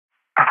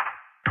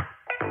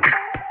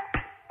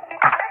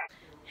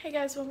Hey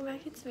guys, welcome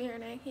back. It's me,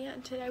 Renee here,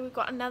 and today we've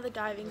got another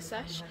diving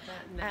sesh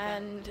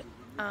and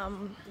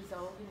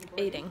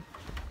eating.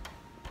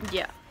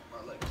 Yeah,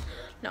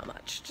 not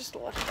much, just a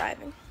lot of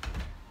diving.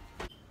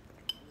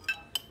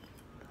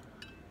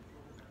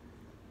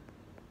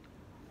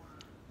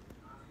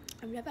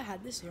 I've never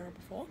had this cereal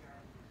before.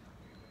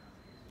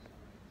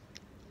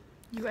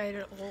 You ate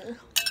it all.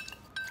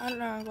 I don't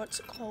know, what's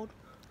it called?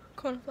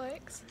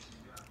 Cornflakes.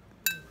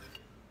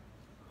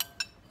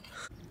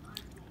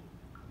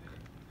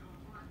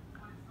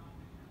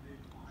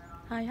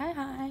 Hi, hi,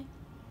 hi.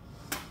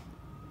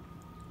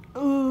 Go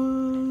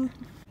on.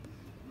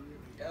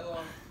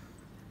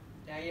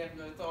 Now you have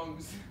no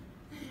thongs.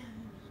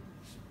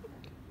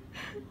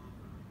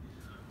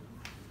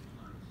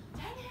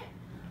 Dang it!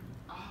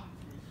 Oh,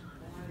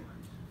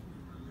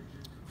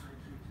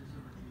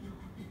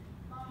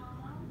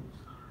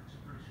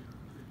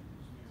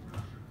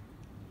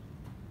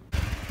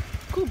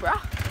 Cool, bruh.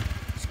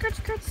 Scratch,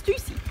 scratch,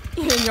 Stussy.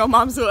 In your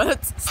mum's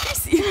words,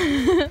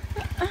 Stussy.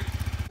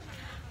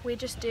 We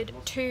just did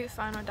 2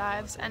 final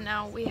dives and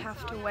now we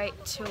have to wait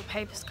till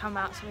papers come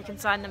out so we can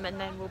sign them,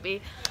 and then we'll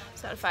be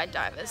certified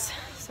divers.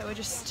 So we're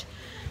just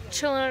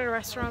chilling at a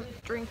restaurant,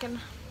 drinking.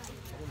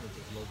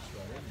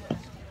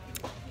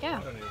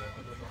 Yeah.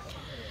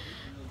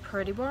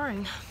 Pretty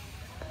boring.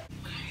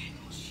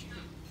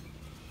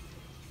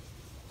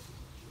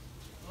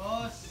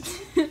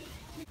 Bye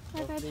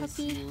bye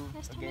puppy.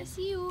 Next time I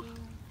see you.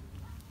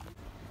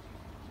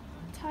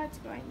 Tide's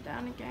going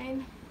down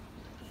again.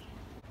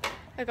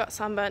 I got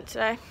sunburnt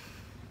today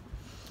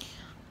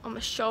on my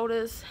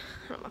shoulders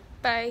and on my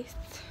face.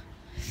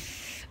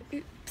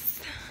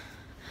 Oops.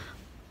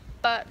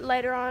 But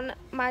later on,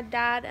 my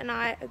dad and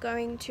I are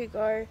going to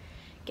go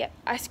get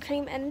ice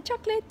cream and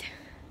chocolate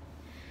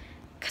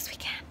because we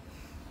can.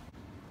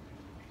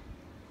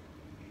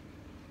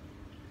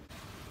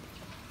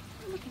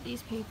 Look at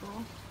these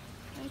people.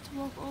 They had to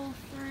walk all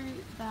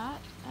through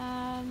that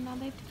and now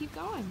they have to keep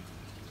going.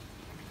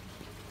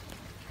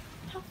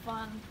 How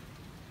fun.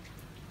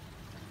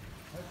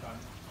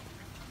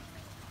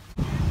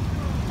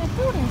 They're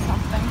building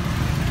something.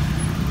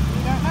 We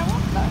don't know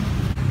what though.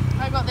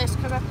 I got this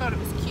because I thought it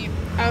was cute.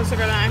 I also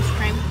got an ice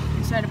cream,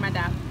 and so did my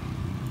dad.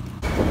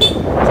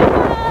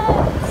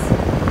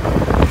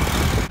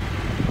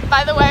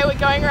 By the way, we're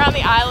going around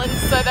the island,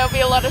 so there'll be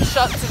a lot of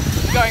shots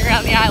of going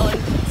around the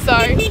island. So,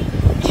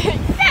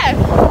 yeah.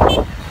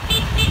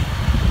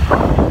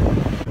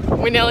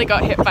 We nearly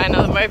got hit by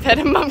another moped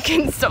and Mum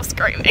couldn't stop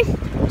screaming.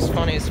 it was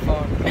funny as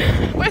fuck.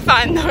 We're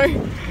fine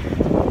though.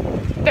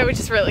 They were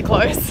just really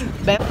close.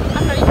 I'm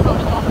not even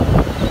holding on.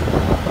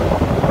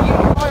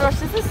 Oh my gosh,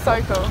 this is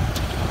so cool.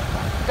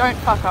 Don't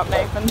fuck up,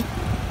 Nathan.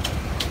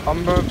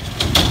 I'm a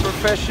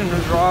professional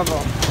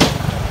driver.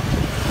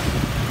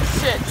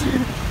 Shit.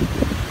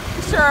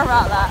 Sure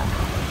about that.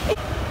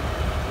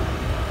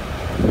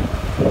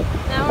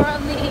 Now we're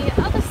on the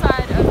other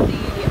side of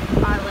the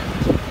island.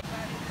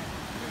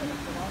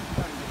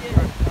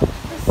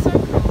 It's so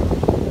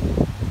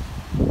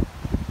cool.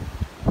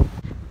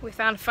 We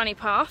found a funny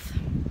path.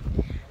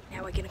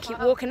 Now we're gonna keep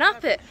walking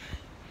up it.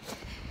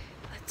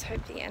 Let's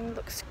hope the end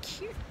looks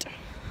cute.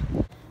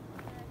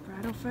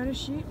 Bridal photo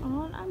shoot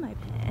on a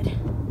moped.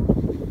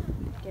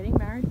 Getting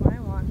married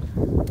 101.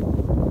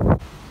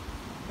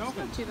 It's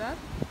not too bad.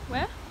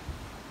 Where?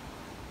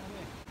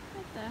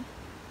 Right there.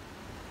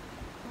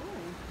 Oh.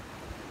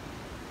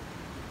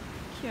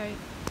 Cute.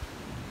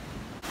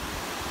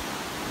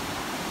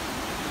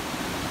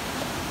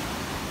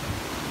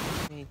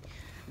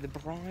 The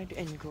bride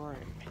and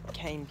groom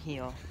came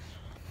here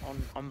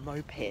on a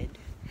moped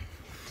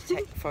to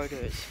take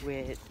photos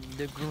where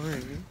the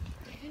groom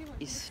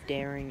is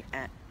staring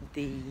at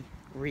the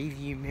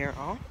review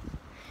mirror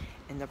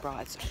and the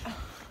bride's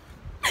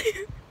like,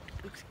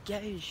 looks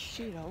gay as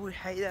shit. I would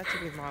hate that to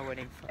be my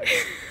wedding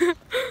photo.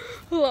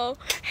 Lol,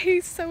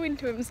 he's so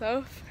into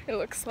himself, it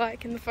looks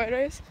like in the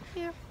photos.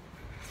 Yeah.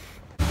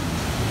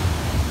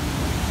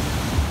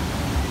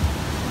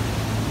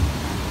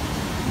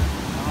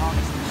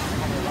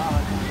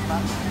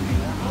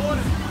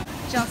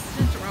 Just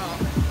a drop.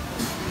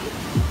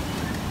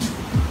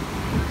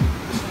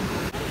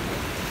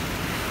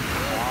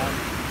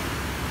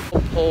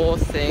 Poor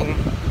thing.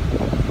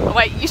 Oh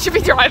wait, you should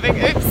be driving,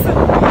 oops.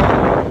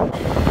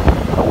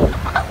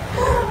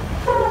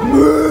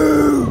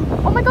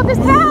 Oh my god, there's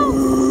cows!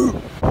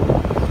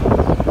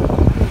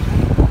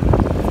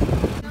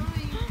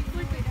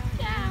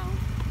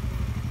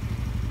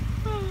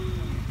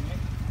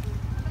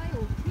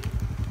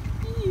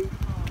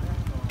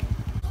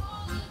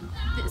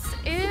 This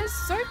is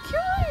so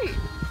cute!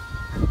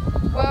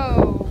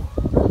 Whoa.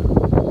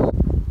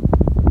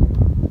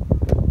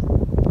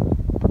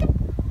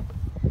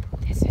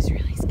 This is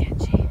really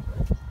sketchy.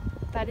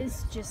 That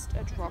is just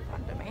a drop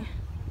under me.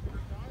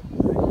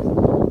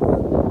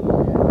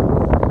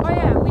 Oh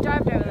yeah, we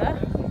dived over there.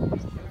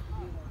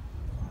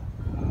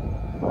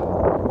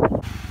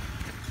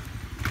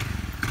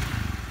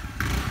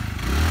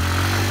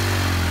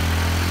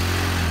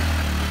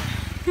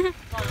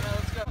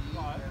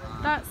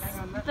 That's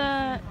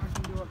the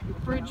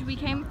bridge we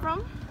came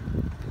from.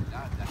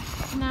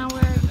 Now we're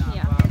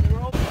here.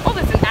 Oh,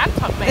 there's an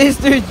ant on me. This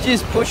dude's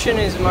just pushing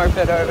his moped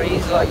over.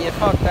 He's like, yeah,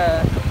 fuck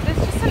that. There's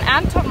just an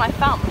ant on my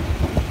thumb.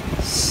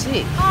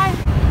 Sick. Hi.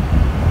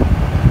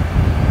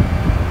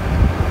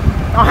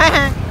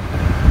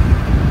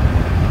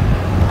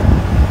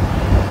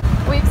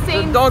 We've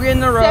seen The dog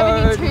in the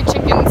road. 72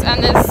 chickens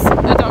and there's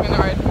a dog in the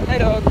road. Hey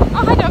dog. Oh,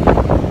 hi dog.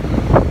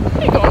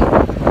 Where you going?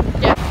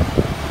 Yeah.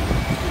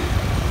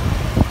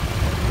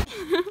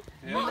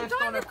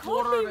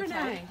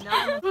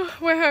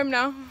 We're home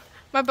now.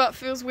 My butt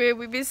feels weird.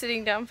 We've been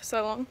sitting down for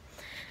so long.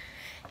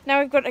 Now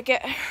we've got to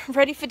get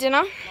ready for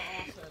dinner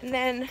and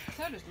then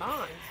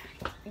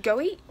go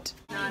eat.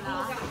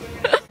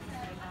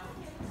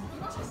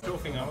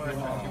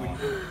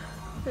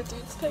 The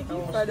dude's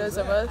taking photos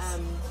of us.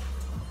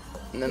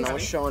 And then I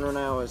was showing Renee,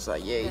 I was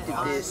like, yeah, he did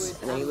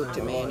this. And then he looked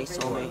at me and he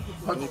saw me.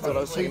 And he thought I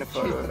was taking a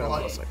photo of him.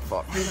 I was like,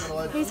 fuck.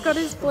 He's got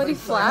his bloody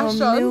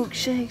flash on.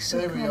 Milkshakes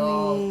are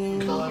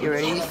coming. You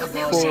ready?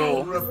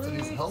 4,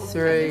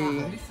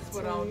 3,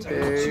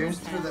 2,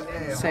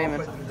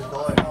 salmon.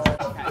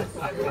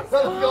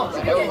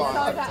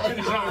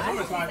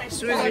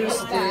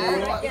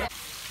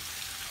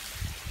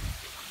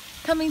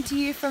 Coming to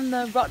you from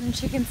the Rotten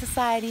Chicken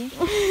Society.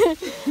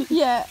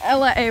 Yeah,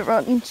 Ella ate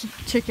rotten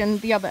chicken,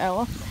 the other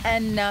Ella.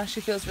 And now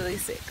she feels really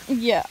sick.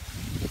 Yeah.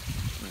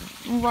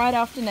 Right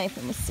after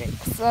Nathan was sick,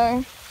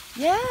 so...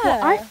 Yeah.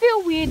 Well, I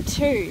feel weird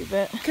too,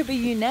 but... Could be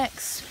you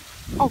next.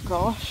 Oh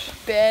gosh.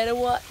 Better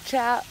watch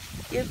out.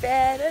 You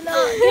better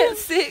not get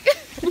sick.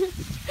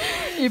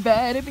 You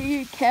better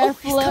be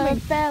careful he's coming.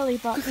 of belly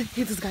button.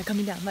 Here's this guy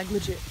coming down, like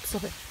legit.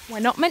 Stop it. We're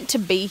not meant to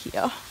be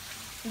here.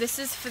 This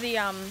is for the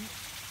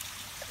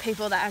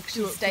people that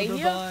actually stay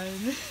here.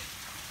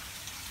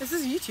 This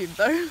is YouTube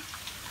though.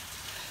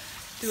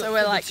 So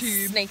we're like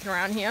sneaking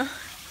around here.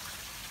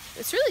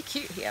 It's really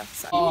cute here.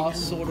 So.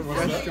 Sort of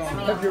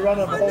restaurant.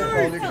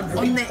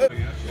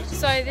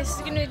 So this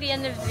is going to be the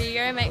end of the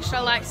video. Make sure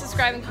to like,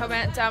 subscribe and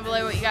comment down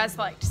below what you guys would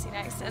like to see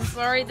next. And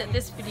sorry that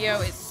this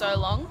video is so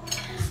long.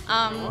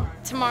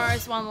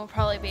 Tomorrow's one will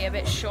probably be a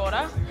bit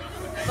shorter.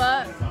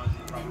 But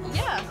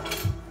yeah.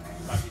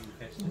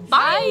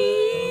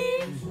 Bye!